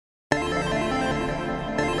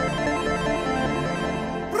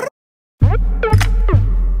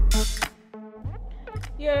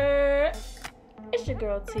your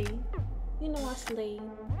girl T. You know I slay.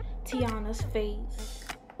 Tiana's face.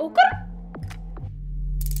 Okay.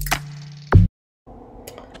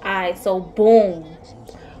 Alright, so boom.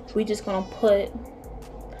 We just gonna put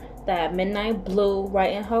that midnight blue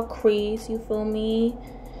right in her crease. You feel me?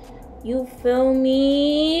 You feel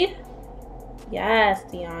me? Yes,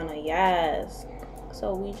 Tiana, yes.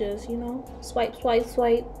 So we just, you know, swipe, swipe,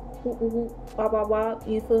 swipe. Ooh, ooh, ooh, wop, wop, wop.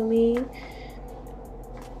 You feel me?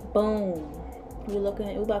 Boom. We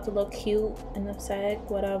about to look cute in the sec,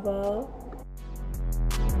 whatever.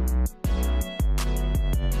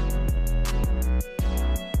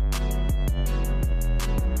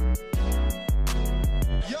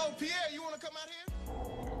 Yo, Pierre, you wanna come out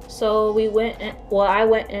here? So we went in, well, I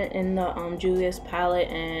went in the Julius palette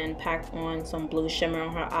and packed on some blue shimmer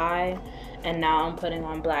on her eye, and now I'm putting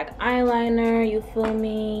on black eyeliner. You feel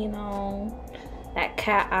me? You know, that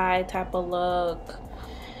cat eye type of look.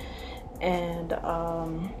 And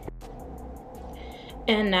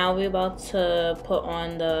now we're about to put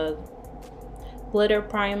on the glitter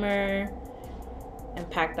primer and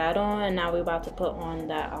pack that on. And now we're about to put on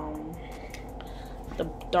that the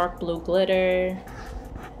dark blue glitter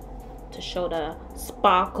to show the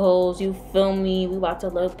sparkles. You feel me? We about to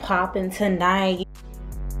look popping tonight.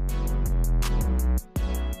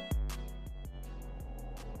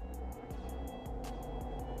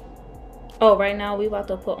 Oh, right now we're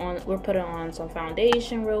putting on some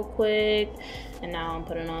foundation real quick, and now I'm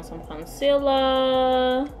putting on some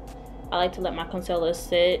concealer. I like to let my concealer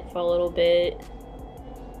sit for a little bit,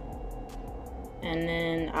 and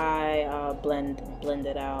then I blend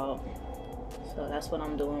it out. So that's what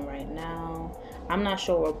I'm doing right now. I'm not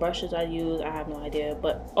sure what brushes I use. I have no idea.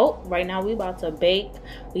 But oh, right now we about to bake.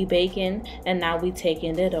 We baking, and now we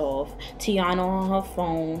taking it off. Tiana on her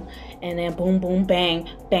phone, and then boom, boom, bang,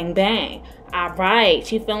 bang, bang. All right,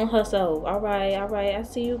 she feeling herself. All right, all right. I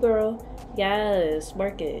see you, girl. Yes,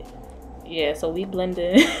 work it. Yeah. So we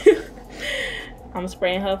blended. I'm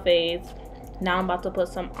spraying her face. Now I'm about to put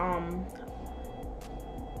some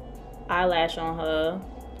eyelash on her.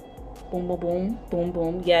 Boom, boom, boom, boom,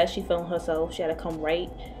 boom. Yeah, she feeling herself. She had to come right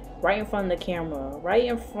in front of the camera. Right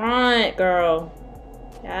in front, girl.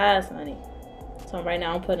 Yes, honey. So right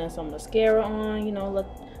now I'm putting some mascara on. You know, look,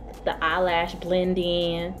 the eyelash blend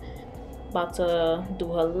in. About to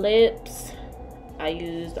do her lips. I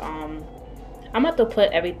used I'm about to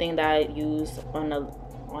put everything that I use on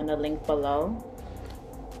the link below,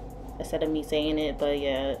 instead of me saying it. But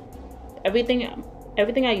yeah, everything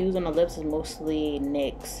I use on the lips is mostly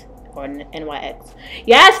NYX or NYX.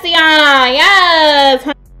 Yes, Tiana, yes.